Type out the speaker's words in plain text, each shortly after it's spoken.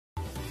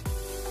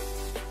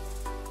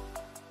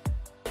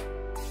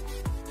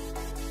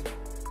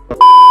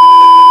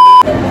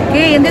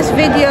Okay, in this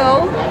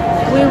video,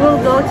 we will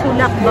go to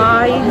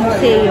Lakbay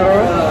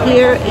Museo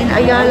here in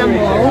Ayala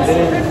Mall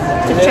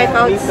to check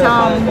out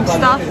some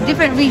stuff,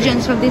 different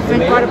regions from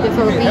different part of the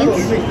Philippines.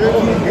 So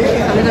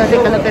we're gonna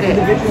take a look at it.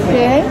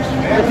 Okay,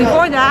 but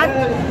before that,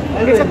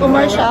 it's a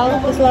commercial.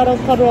 There's a lot of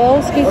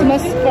carols,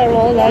 Christmas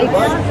carol lights.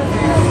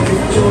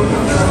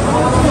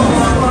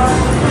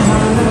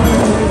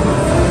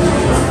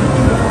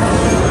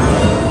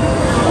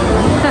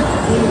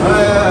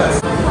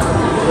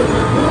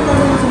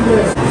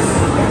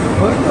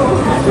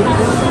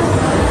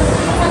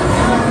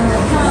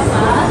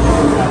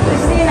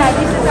 Christina,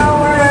 this is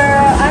our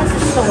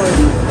ancestor.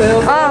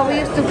 Oh, we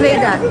used to play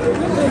that.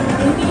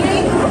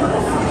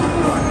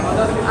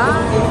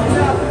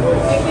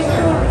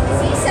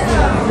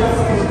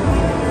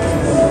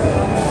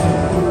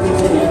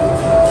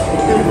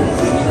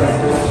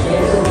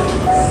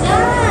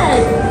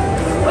 Dad!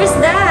 Where's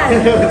Dad?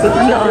 It's a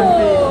chicken.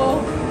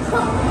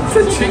 It's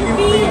a chicken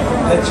feet.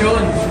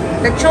 Lechon.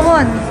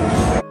 Lechon.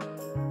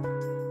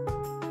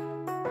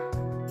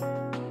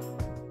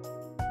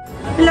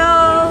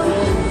 Hello.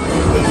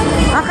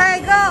 Okay,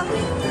 go.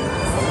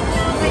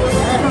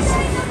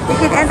 You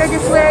can enter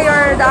this way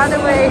or the other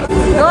way.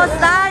 Go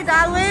slide,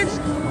 Darwin.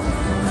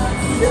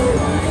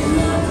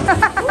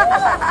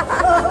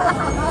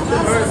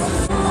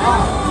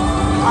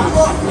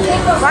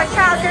 Watch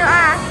out your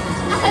ass.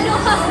 I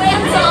don't have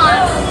pants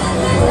on.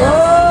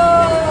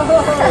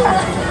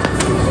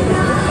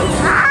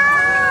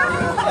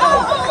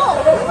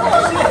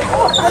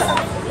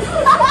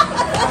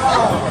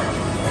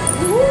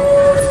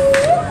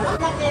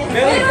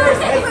 Head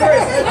first, head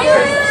first, head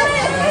first.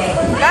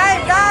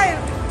 Dive, dive.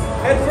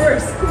 Head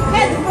first.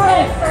 Head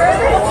first.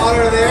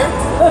 Water there.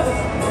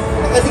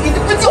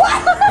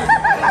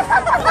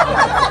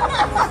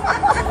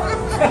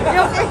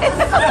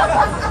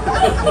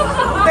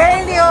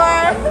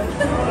 Failure.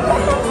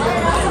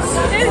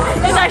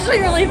 It's actually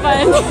really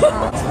fun.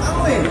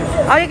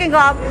 Oh, you can go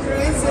up.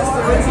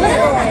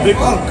 Big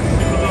unk.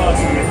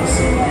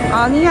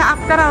 Oh, niya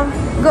up ka raw.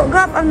 Go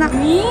up, anak.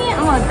 Me?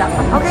 Oh,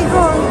 dapat. Okay,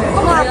 go.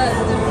 Go up.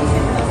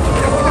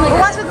 Who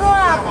wants to go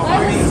up?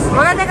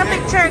 We're gonna take a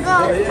picture.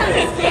 Go.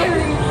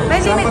 May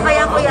limit ba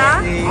yan,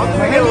 kuya?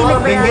 May limit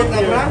ba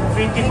yan?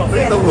 20 po.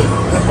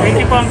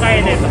 20 po ang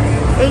kaya nito.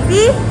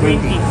 80?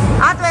 20.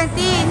 Ah,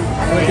 20.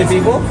 20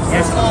 people?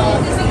 Yes.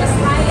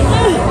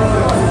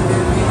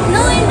 No,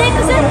 hindi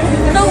kasi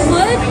the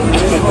wood,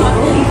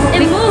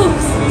 it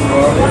moves.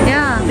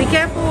 Yeah, be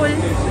careful.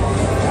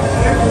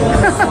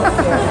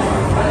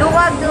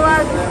 Duwag,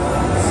 duwag.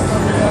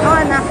 Oh,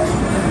 anak.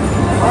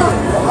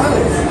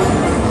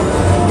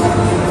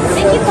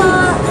 Thank you po.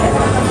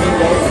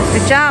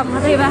 Good job.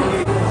 Okay ba?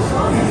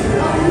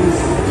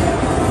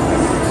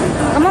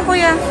 Come on,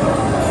 kuya.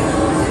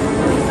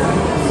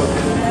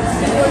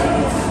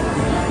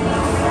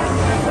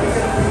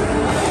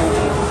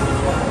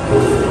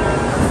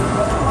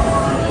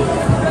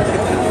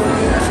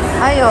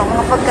 Ayo,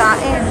 mga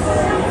pagkain.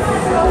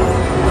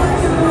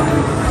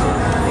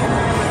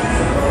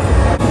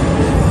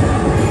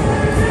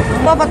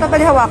 Ba, ba't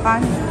pali hawakan?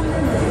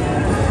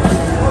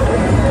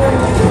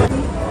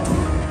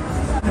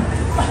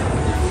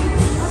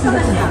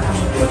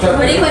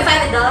 Ready? May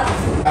 5 $.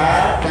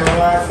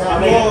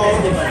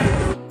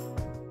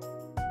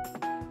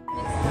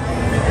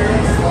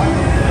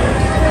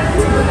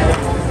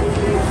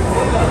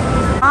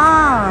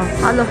 Ah,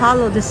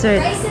 halo-halo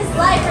dessert. Rice is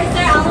life right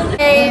there.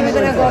 Okay, we're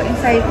gonna go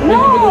inside.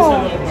 No!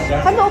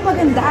 Ano pa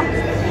ganda?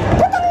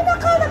 Patangin na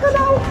ka,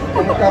 nagalaw!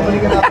 Magkamali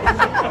ka na.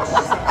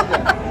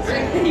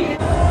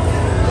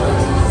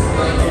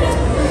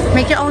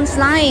 Make your own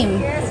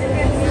slime.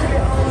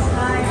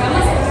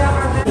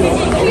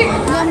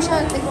 Alam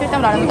siya, take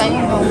lang lang tayo.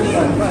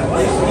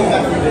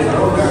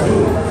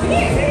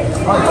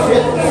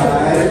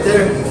 Right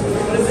there.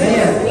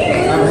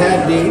 I've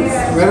had these.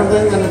 Meron ba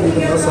yung ano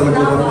dito ba sa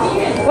Laguna?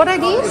 What are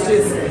these?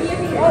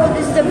 Oh,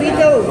 this is the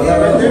beetle. Wala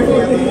right there. We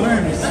have the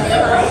worms.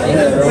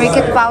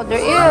 Cricket powder.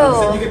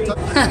 Ew.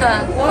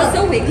 Oh,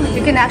 so big.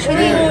 You can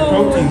actually...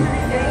 Protein.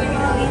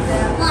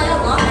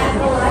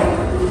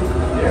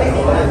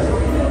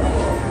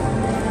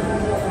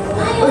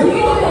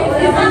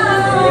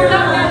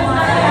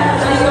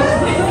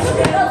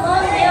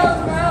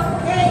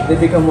 They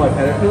become what?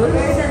 Caterpillars?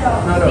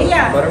 No.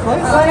 Yeah.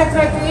 Butterflies? Wanna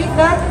try to eat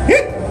that?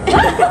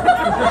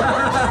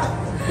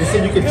 They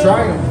said you could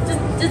try them.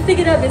 Just pick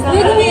it up. It's not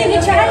let me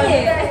try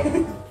it.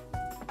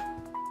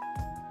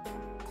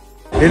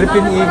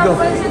 Philippine eagle.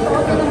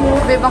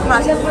 Ibang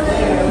klase.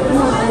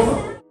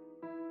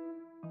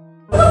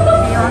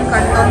 Ayan,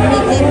 kanton.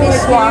 Miki,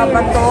 miswa,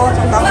 bato,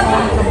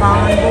 tatamon,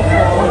 kabangan, buko.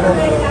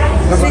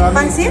 Sweet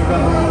pansit?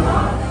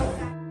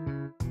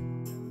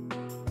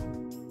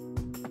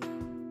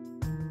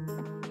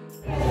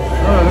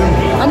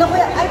 Ano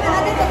kuya? Ay,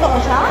 natin totoo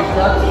siya?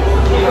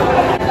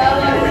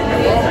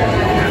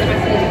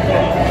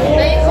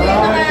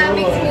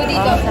 Mix foodie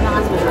ko sa mga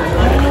sushi.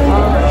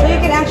 So you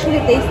can actually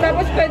taste.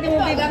 Tapos pwede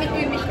mo gamit ko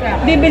yung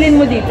bibilin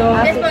mo dito.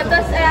 Yes po,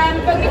 tapos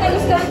pag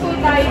pinagustuhan po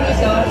tayo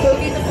dito, so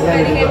dito po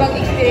pwede kayo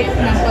mag-experience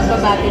ng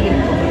pagbabati din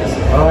po.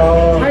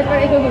 Ay,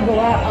 para ikaw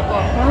gagawa. Opo.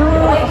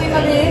 Ay, may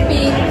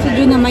mag-repeat. Si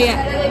Juna Maya.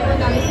 Nalalagay po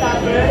namin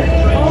stopper.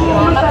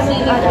 Tapos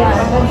dito po.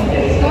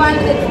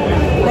 200 po.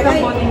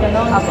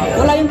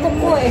 Wala yung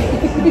kuko eh.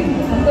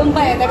 Doon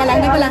pa eh. Teka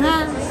lang ha.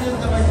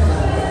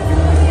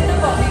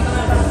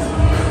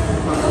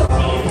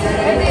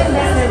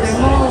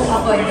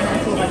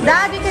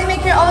 Dad, you can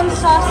make your own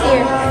sauce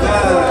here.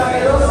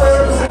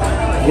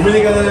 Bumili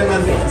ka na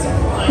naman.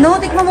 No,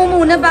 tikman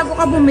mo muna bago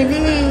ka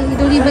bumili. You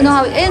don't even know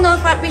how. Ayan o,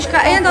 fish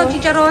ka. Ayan o,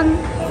 chicharon.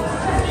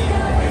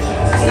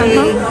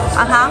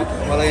 Ahang?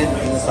 Wala yung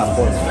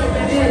sample.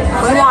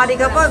 Kung makari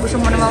ka pa, gusto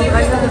mo naman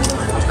kayo.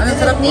 Anong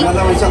sarap ni?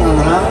 Wala naman siyang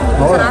anghang.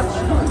 Sarap?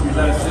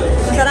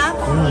 Sarap?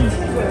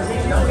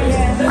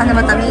 Ano,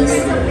 matamis?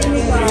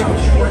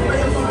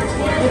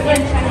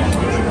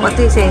 What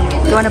do you say?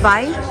 You wanna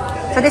buy?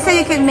 So they say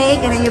you can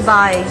make and then you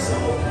buy.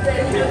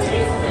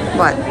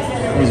 What?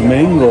 It's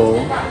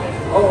mango.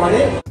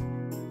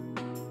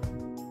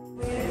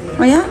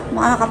 Oh yeah?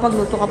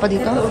 Makakapagluto ka pa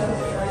dito?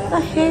 The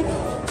heck?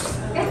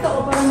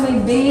 Ito, parang may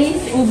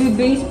base, ubi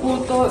base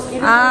po to.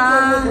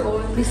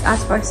 Please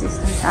ask for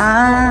assistance.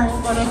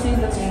 Parang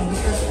sila po.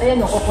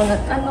 Ayan o, coconut.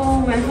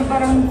 Meron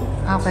parang,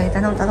 Okay,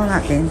 tanong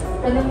natin.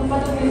 alam mo pa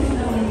ito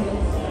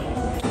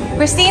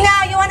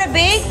Christina, you wanna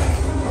bake?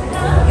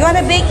 You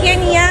wanna bake here,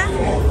 Nia?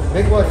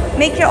 Make what?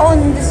 Make your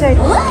own dessert.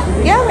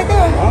 Yeah, right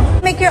there.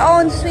 Make your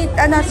own sweet,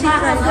 sweet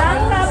rice.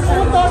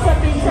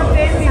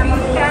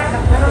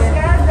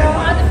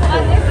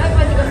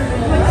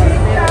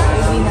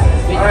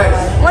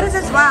 What is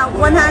this? Wow,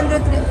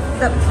 100.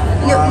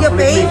 You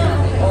pay?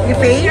 You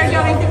pay?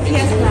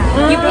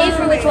 You pay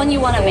for which one you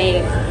want to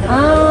make.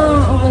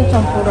 Okay,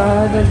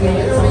 champurado.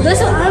 This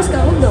is arroz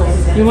caldo.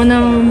 You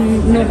wanna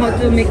know how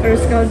to make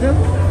arroz caldo?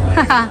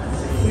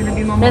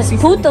 There's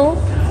puto.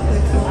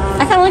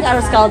 I kind of like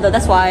arroz caldo,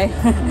 that's why.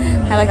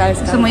 I like arroz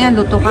Gusto caldo. mo yan,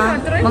 luto ka.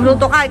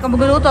 Magluto ka, ikaw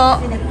magluto.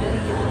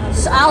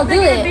 So I'll do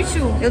it.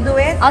 You do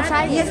it? I'll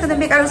try it. Yes, gonna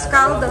make arroz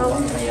caldo.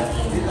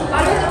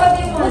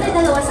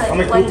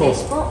 Make puto.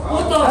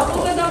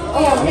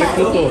 Make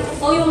puto.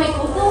 Oh, you make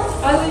puto?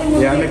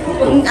 Yeah, make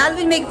puto.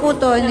 Alvin make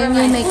puto and then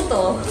you make...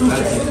 Puto.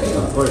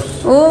 Of course.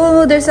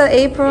 Oh, there's an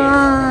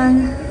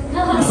apron.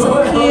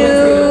 So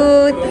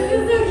cute.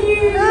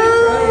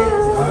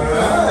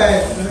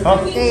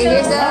 Okay,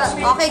 here's a...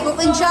 Okay,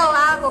 cooking show,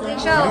 cooking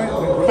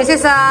show. This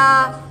is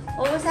a...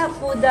 What was that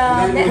food?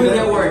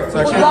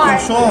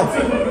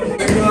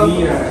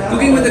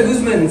 Cooking with the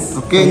Guzmans.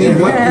 Okay, need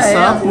what?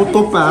 Isa,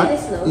 puto pack.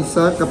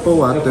 Isa, cup of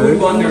water.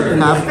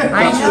 Half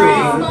I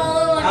know.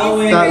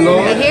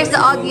 Tatlo. Okay, here's the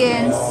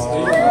audience.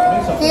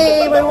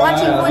 Okay, we're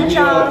watching food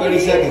shop. 30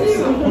 seconds.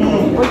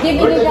 We're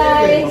giving you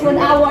guys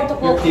 1 hour to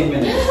cook. 15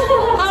 minutes.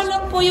 How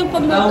long po yung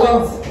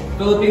pagluto?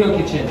 Filipino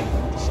kitchen.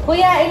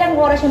 Kuya, ilang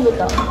oras yung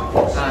luto?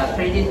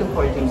 30 to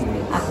 40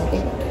 minutes.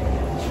 Okay.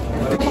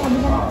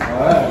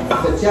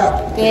 It's a chop.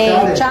 Okay,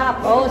 chop.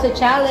 Oh, it's a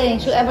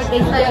challenge. Whoever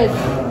takes good.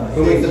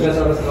 Who makes the best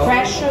out of the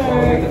Pressure.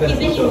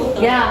 puto?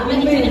 Yeah.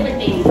 When you do different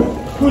things.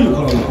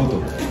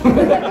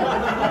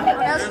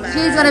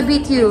 She's gonna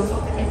beat you.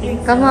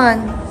 Come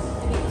on.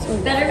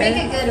 Better make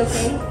it good,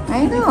 okay?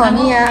 I know,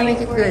 Mia,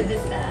 make it good.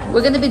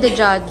 We're gonna be the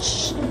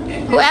judge.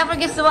 Whoever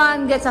gets the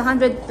one gets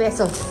 100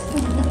 pesos.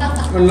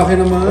 Ang laki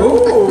naman.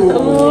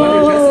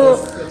 Ooh,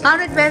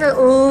 100 pesos.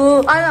 Ooh,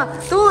 ano,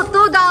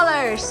 $2.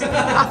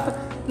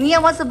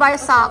 Mia wants to buy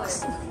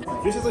socks.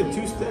 This is like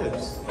 2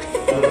 steps.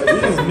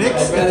 This is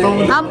mixed.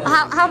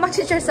 How much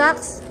is your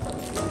socks?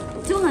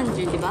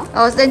 200, di ba?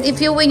 Oh, then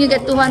if you win, you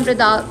get 200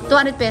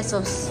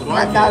 pesos.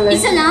 Not dollars.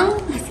 Isa lang?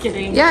 Just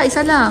kidding. Yeah,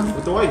 isa lang.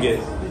 What do I get?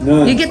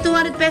 You get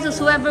 200 pesos.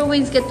 Whoever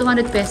wins get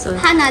 200 pesos.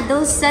 Hana,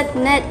 those set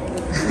net.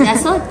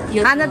 That's what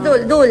you Ana,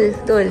 dul. No,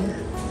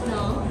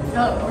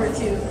 not for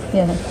 2.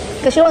 Yeah.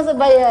 Because she wants to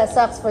buy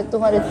socks for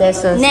 200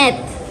 pesos. Net.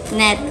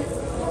 Net.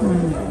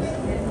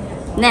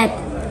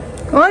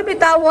 Oy,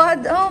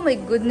 bitawad. Oh my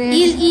goodness.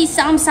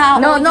 Il-isang sa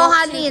No oyo,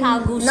 halin.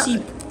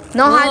 chipagusip.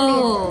 No Oh.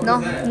 halin.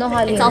 No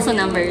halin. It's also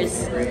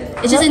numbers.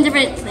 It's just in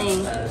different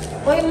thing.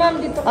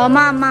 Oh,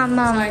 ma'am.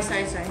 Sorry.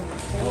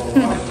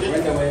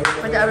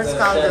 For the arroz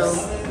caldo.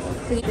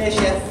 Yes,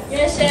 chef.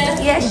 Yes, chef.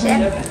 Yes,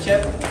 chef.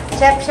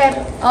 Chef. Chef.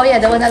 Oh yeah,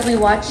 the one that we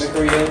watched.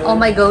 Oh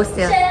my ghost,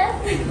 yeah.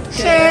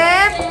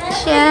 Chef.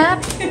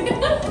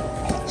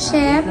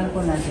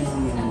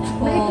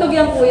 May itlog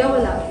yan, kuya,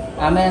 wala.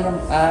 Meron,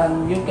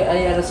 yung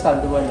ay arroz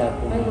caldo wala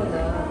po.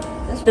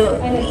 Do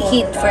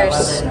heat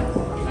first.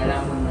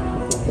 Alam mo na.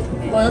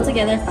 Boil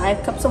together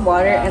 5 cups of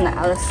water and the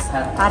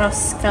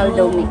arroz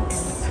caldo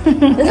mix.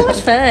 It's so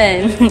much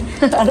fun.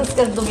 Arroz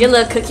caldo. Your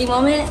little cookie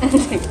moment.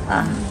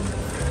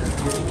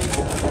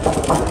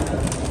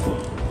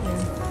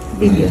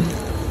 Video.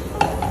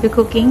 You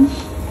cooking?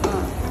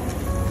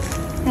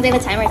 And they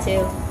have a timer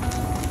too.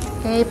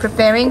 Okay,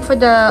 preparing for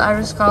the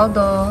arroz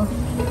caldo.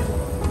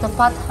 The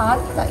pot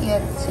hot, not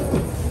yet.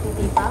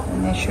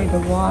 Measure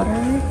the water.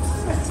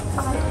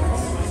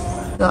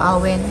 Go,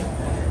 Alwin.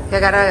 I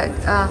gotta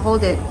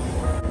hold it.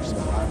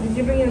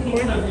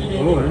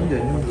 Oh,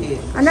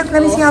 Anak,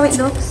 let me see how it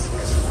looks.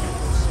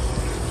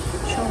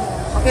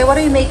 Okay, what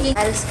are you making?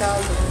 Alas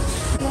caldo.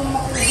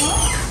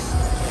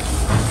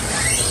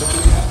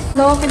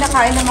 No,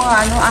 kinakain ng mga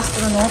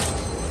astronaut.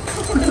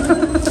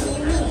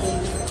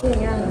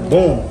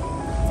 boom.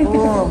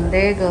 Boom,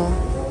 there you go.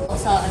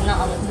 So, ano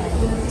all the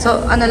time. So,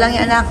 ano lang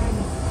yan, anak?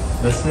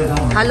 That's it.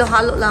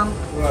 Halo-halo lang.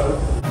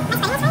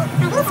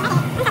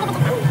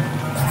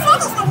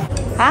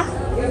 Ha?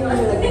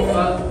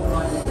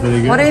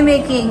 Very What are you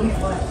making?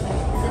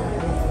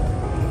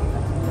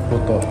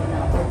 Photo.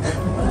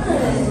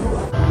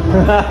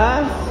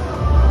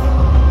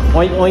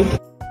 Oink oink.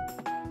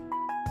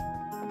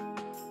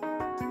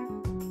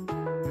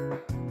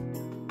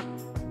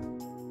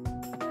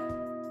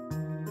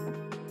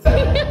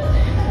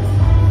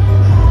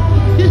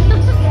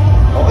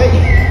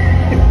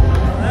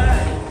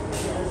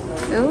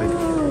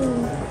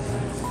 Ooh.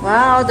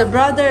 Wow, the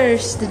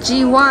brothers, the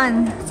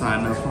G1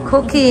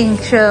 cooking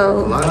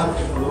show.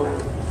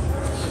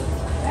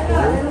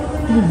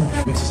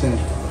 Mix it in.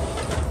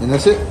 And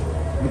that's it.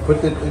 You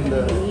put it in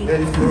the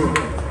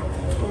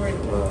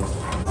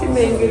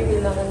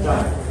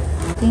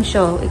Cooking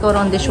show. Ikaw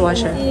ron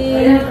dishwasher.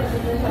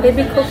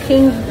 Baby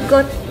cooking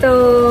goto.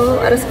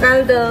 Aros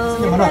caldo.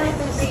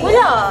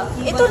 Wala.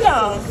 Ito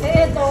lang.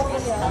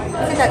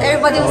 Look at that.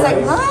 Everybody was like,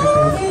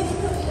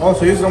 huh? Oh,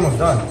 so yours is almost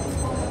done.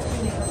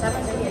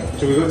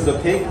 Should we go to the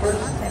pig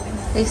first?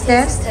 Taste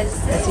test? Let's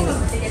see.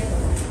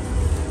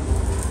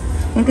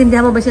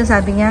 Intindihan mo ba siya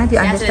sabi niya? Do you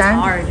The answer is understand?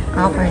 hard.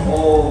 Okay.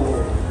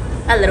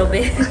 A little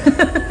bit. It's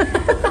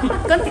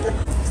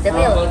the How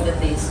milk. about the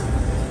taste?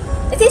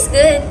 It tastes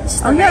good. It's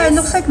just Oh the yeah, it rice.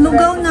 looks like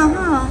lugaw na,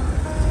 ha?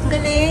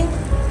 Galing.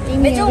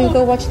 Maybe we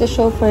go watch the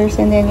show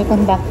first and then we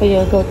come back for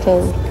your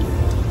goto.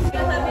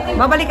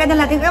 Babalikan na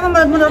natin. Kaya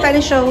manood muna tayo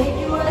ng show.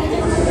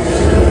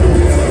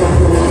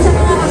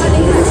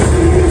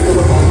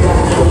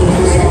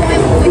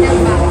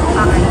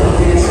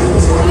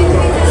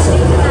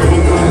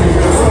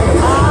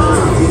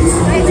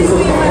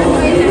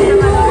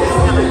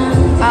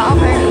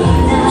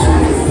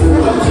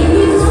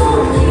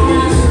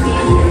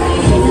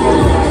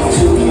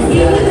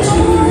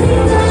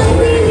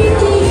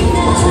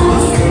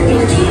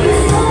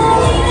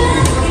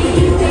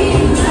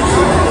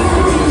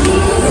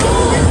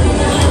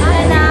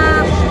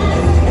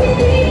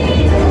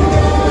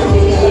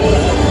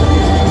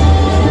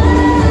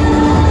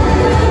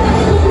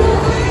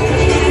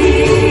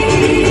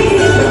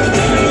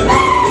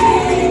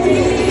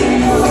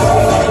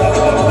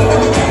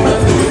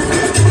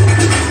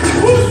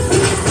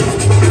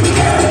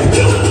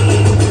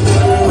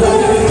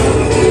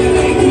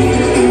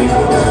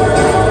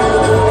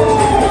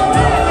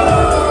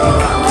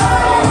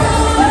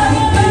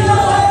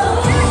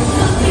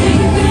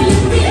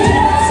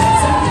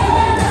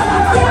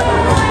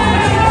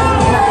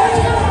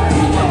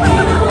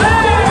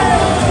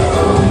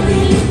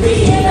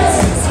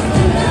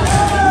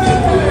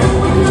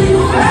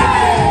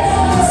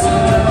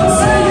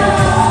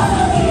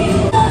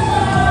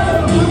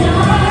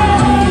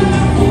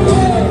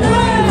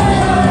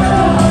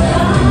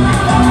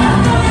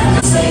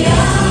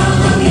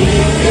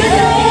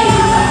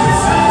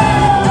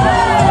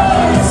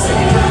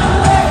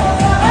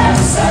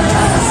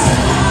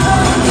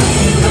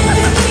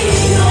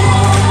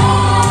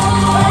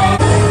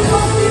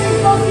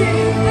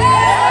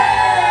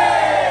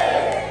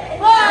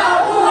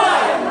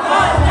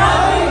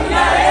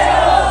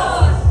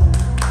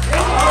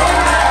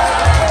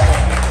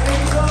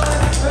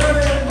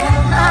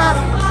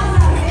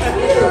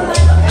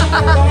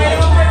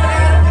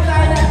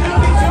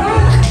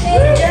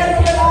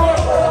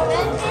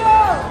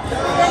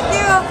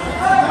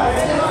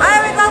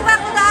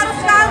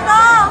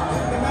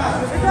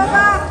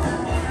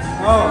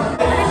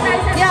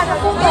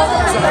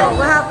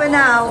 What happened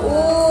now?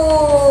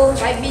 Ooh.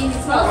 5 minutes.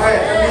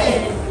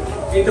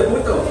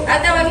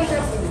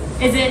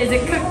 Is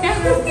it cooked now?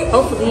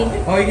 Hopefully.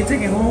 Oh, you can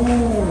take it home.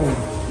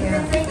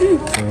 Yeah.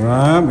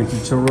 Alright, may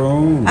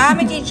chicharon.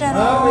 May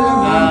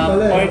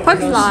chicharon. Pork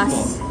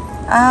floss.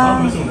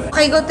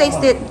 Okay, go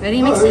taste it.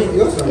 Very mixy.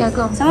 Yeah,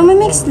 go. Sama may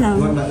mix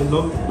lang.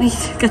 Wait,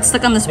 got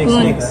stuck on the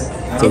spoon. It's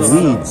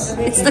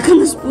stuck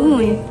on the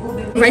spoon.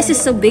 Rice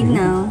is so big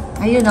now.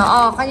 Ayun na.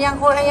 Oh,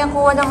 kanyang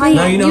kuha na kayo.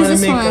 Now you know Use how to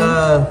this make one.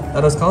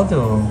 arroz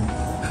caldo.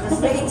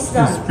 It's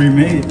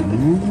pre-made.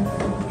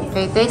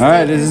 Okay, taste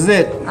Alright, it. this is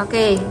it.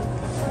 Okay.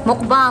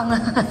 Mukbang.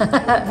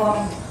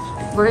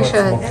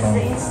 Version.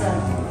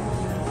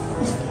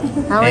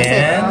 How is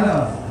it?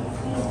 A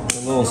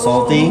little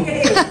salty.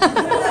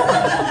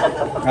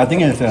 I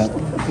think it's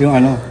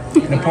yung ano.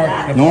 The pork.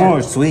 No,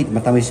 it's sweet.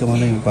 Matamis yung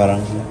ano, yung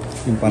parang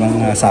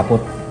sapot.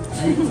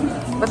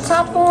 Ba't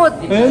sapot?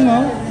 Ayun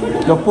no.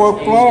 The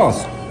pork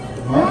floss.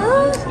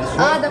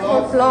 The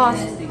pork floss.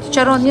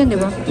 Chicharon yun, di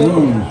ba?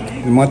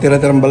 Yung mga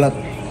tira-tirang balat.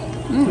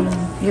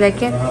 You like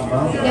it?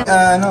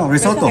 No,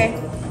 risotto. Okay.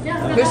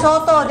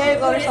 Risotto. There you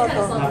go,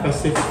 risotto.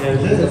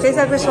 Taste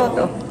like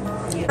risotto.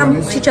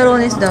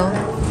 Chicharones daw.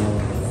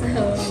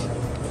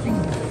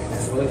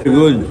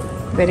 Good.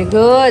 Very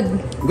good.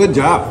 Good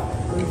job.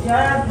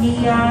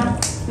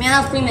 May I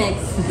have premix?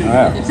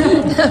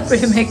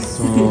 Premix.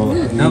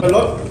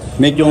 So,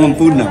 make your own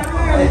food now.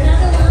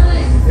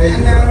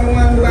 Another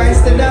one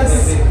bites the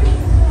dust.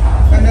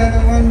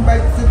 Another one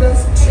bites the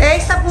dust. Hey,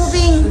 stop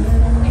moving.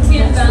 Makes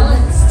me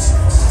unbalanced.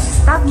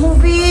 Stop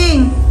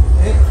moving.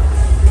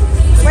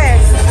 Where?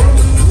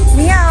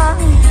 Mia.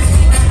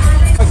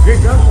 Great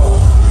job.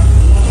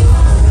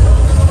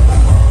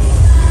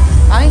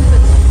 Ay,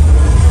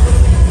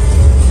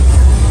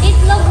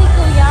 Itlog ni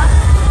Kuya.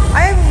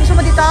 ay, gusto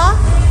mo dito?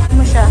 Gusto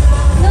mo siya?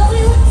 No,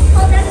 we will.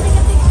 Oh, that's like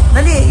a picture.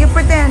 Dali, you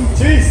pretend.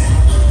 Cheese.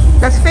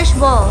 That's fish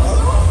balls.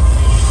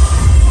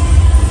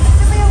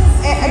 Ano ba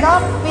yung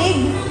adopt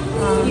pig?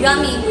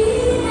 Yummy.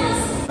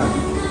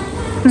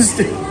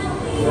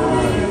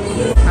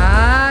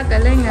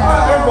 Galing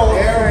Airball.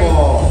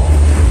 Airball.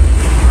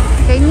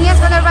 Okay, Nia's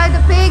gonna ride the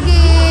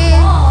piggy.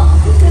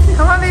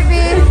 Come on,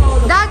 baby.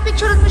 Dad,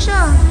 picturean mo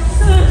siya.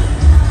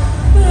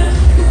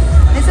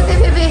 It's okay,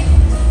 baby.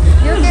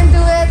 You can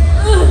do it.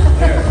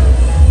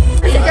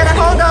 You gotta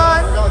hold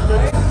on.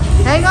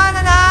 Hang on,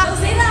 anak.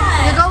 Don't say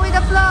that. You go with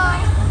the flow.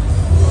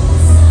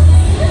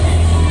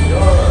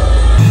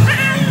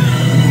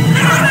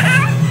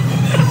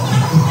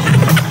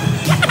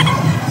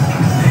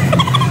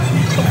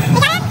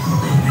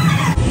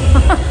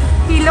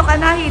 Hilo ka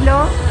na,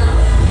 hilo.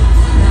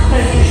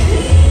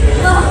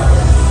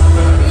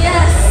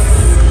 Yes.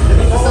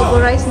 Sobo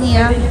rice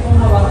niya.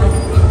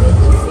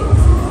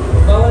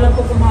 Bawal lang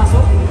po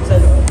pumasok sa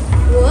loob.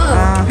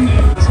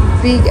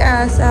 Big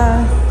ass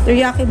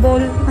teriyaki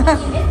bowl.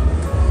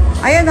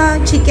 Ayan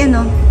chicken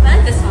I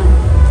like this one.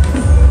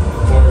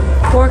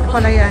 Pork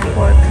pala yan,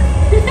 pork.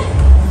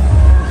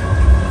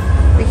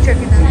 Picture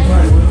kita.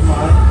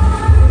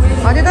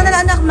 Dito na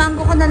lang anak,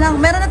 mango ko na lang.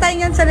 Meron na tayo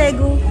yan sa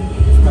Lego.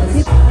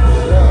 Which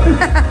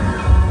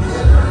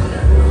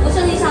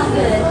one do you sound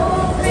good?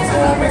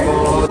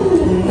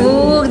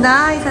 Ooh,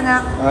 nice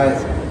anak. Alright.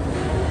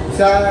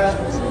 Sa...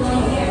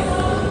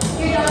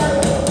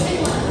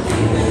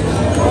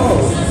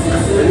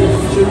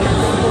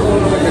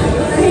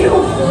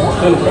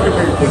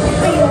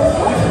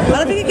 I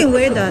don't think you can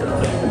wear that.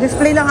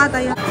 Display lang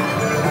ata yun.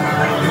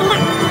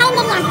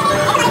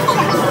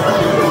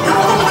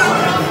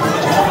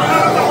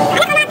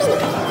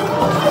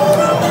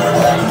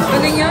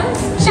 Ano yun?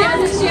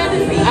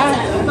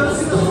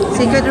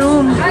 Secret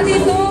room.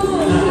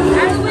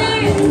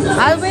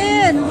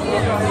 Alvin!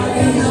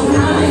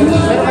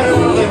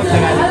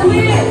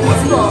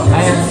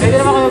 Ayan, pwede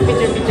naman kayo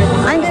picture-picture.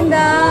 Ay, ang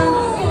ganda.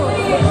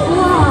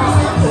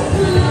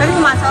 Pwede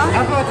pumasok?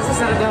 Ako, tapos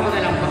sasarado ko na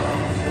lang po.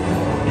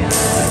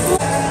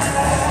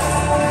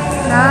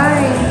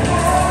 Nice.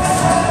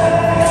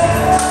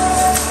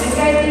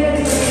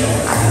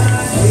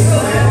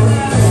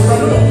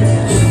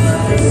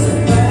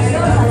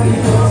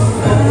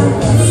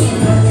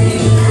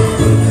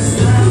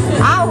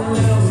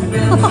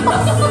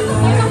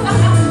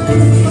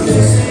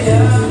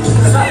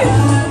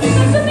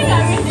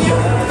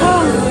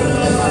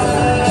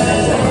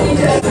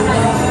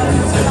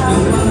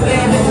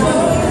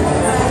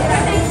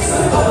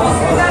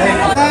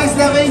 Nice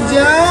na kayo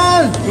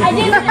dyan! I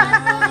did not.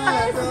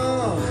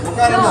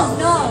 Magkano na?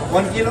 No.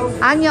 1 kilo?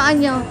 Anyo.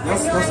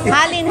 Yes,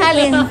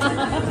 Halin.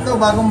 Ito,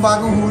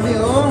 bagong-bagong huli,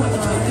 oh.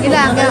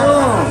 Ilang?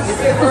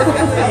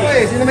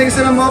 Okay, sino may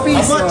gusto ng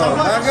moppies?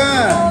 Aga.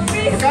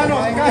 Magkano?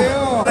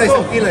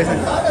 Isang kilo.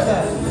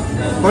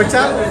 Pork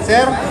chop,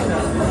 sir?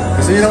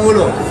 Gusto niyo ng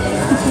ulo?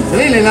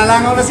 Dali,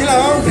 nilalangaw na sila,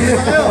 oh. Bili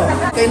na kayo.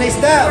 Kayo na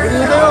isda, bili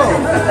na kayo.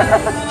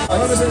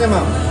 Ano gusto niya,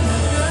 ma'am?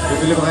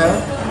 Bibili ba kayo?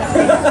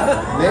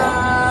 Hindi?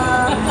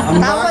 Ang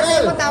Tawad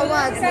bakal. mo,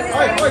 tawad.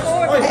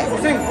 Oy,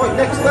 pusing. Oy,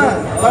 next na.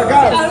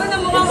 Bagal.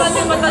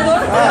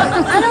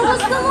 Ano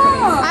gusto mo?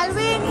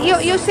 Alvin,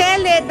 you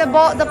sell it, the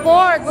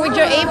pork with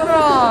your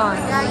apron.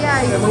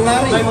 Yeah.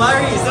 Mangari.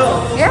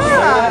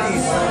 Yeah.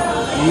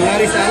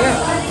 Mangari sana.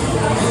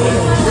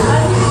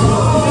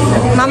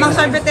 Mamang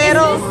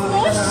sorbetero.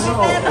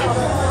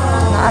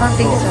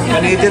 Nakarating siya.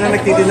 Kanina na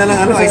nagtitinda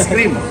ng ice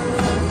cream.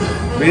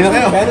 Bili na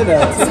kayo.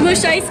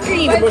 Smush ice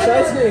cream.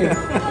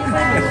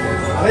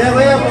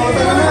 Kaya,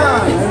 pumunta ka na.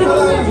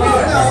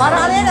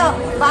 Parang ano,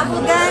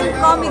 Bakugan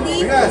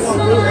comedy.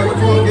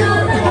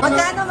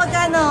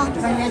 Magkano?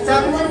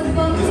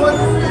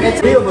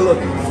 Real balot.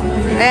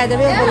 Yeah, the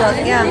real bulot,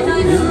 yeah.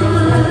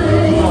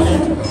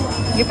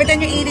 You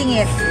pretend you're eating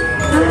it.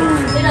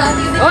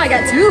 Oh, I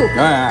got two.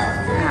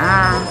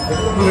 Ah.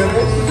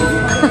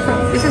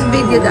 This is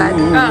video, Dad.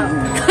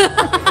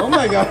 Oh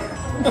my God.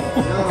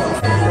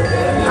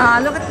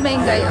 Look at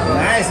Mengay.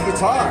 Nice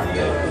guitar.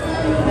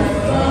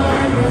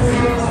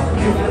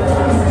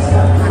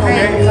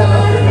 Okay.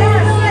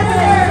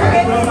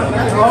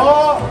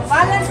 Oh!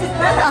 Balance it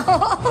na.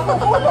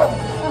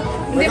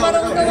 Hindi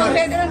marunong daw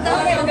mag-pwede ng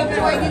dami.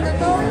 Mag-try dito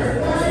to.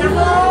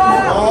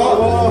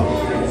 Oh!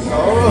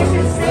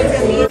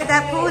 Look at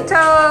that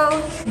photo.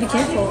 Be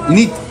careful.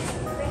 Neat.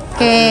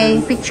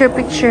 Okay, picture.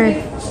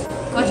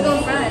 Watch go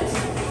in front.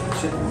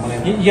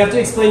 You have to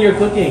explain your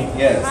cooking.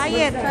 Yes. Try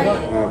it.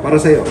 Para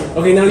sa'yo.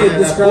 Okay, now you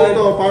describe.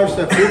 Puto, para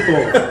sa puto.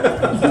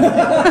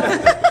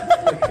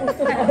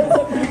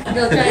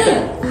 Go try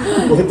it.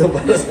 Puto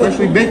para sa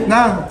freshly baked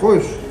na, of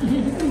course.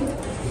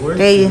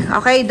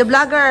 Okay, the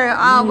vlogger,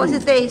 what's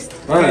it taste?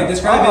 Okay,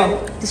 describe it.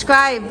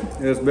 Describe.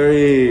 It's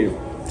very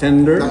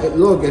tender.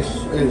 Look, it's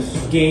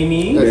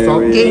Gamey.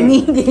 salty.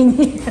 Gamey.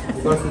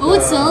 Oh,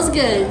 it smells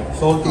good.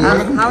 Salty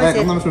egg. How is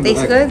it?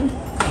 Tastes good?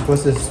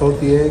 What's this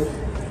salty egg?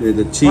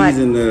 The cheese What?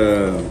 and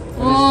the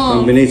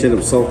combination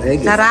of salt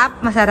egg. Sarap?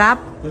 Masarap?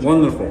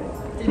 Wonderful.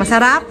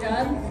 Masarap?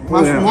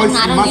 Moist,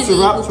 not only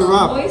syrup.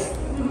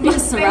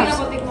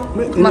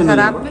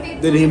 Masarap?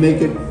 Did he make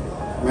it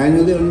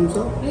manually on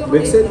himself?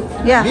 Mix it?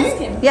 Yeah.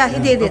 Yeah,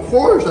 he did it. Of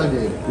course I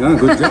did. Yeah,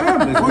 good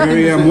job. It's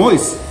very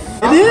moist.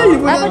 How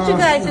about you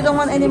guys? You don't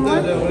want any more?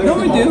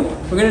 No, we do.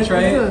 We're gonna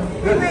try it.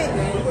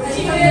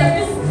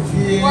 Cheers.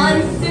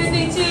 1, 2,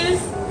 3, cheers.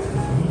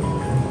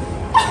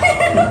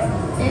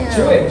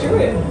 Chew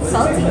it.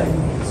 Salty.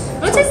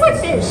 It tastes like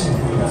fish.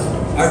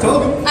 I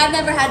told him. I've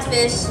never had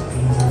fish.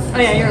 Oh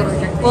yeah, you're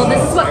allergic. Well,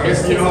 this is what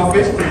fish tastes how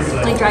fish tastes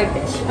like. like. Dried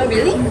fish. Oh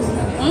really?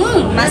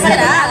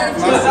 Masarap.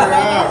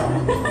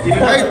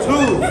 I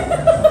too.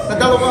 Sa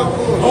dalawa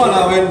ko. Oh,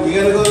 now we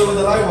gotta go with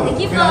the live one.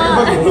 Thank you, No,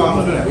 I'm not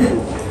doing that.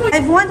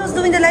 Live one? Who's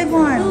doing the live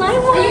one? Are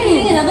you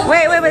eating another one?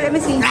 Wait, let me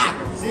see.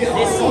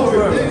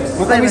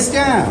 Matamis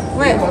ka.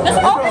 Wait.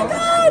 Oh my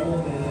god!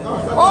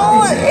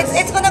 Oh,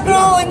 it's gonna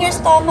grow in your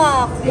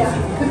stomach. Ew.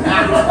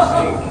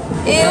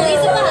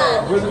 Isa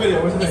pa. Where's the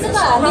video? Isa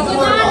pa. Hindi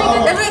ko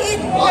na. Let me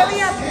eat.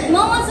 Hurry up.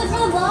 No one's for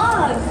the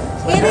vlog.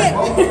 Eat it.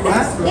 Eat it.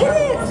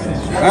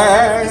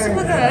 Hey.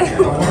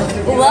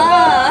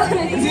 Wow.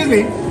 Excuse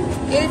me.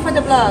 Eat it for the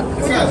vlog.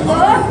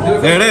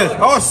 There it is.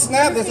 Oh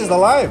snap! This is the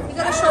live. You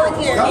gotta show it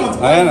here.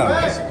 I know.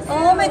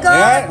 Oh my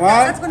god.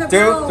 Yeah, That's gonna one,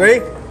 two, grow.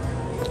 three.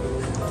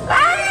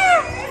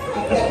 Ah!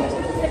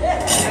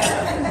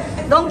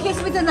 Don't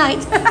kiss me tonight.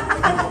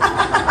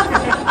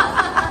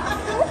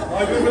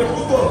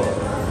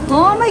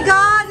 Oh my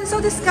god, it's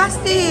so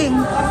disgusting.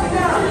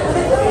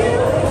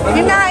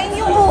 Hinain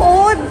yung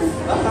uod.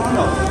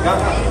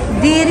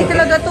 Diri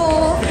talaga to.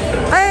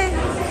 Ay,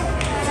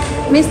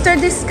 Mr.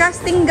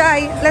 Disgusting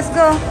guy. Let's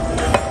go.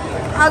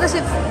 How does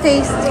it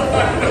taste?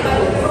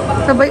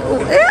 Sabay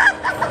uod.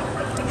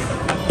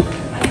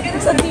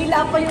 Sa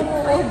dila pa yung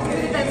uod.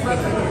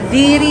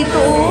 Diri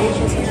to.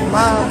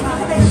 Wow.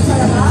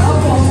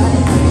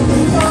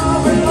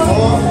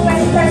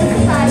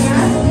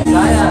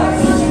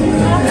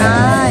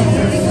 Nice.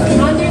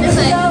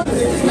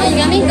 Oh, you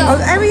got me? Go. Oh,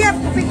 hurry up.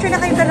 Picture na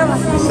kayong dalawa.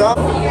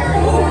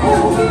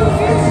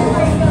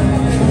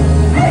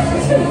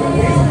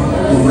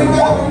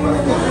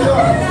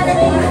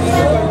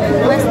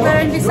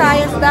 Western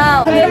Visayas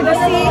daw.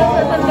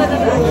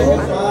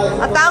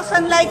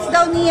 1,000 likes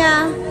daw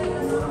niya.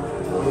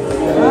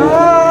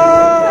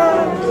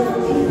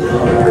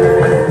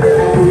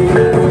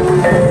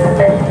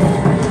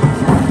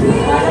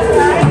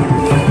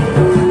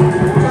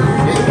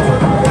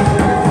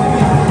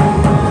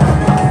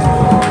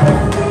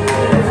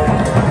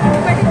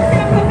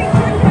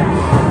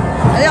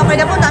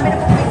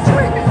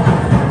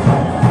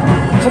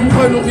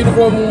 Kamukha nung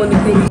kinukuha mong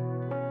manicure.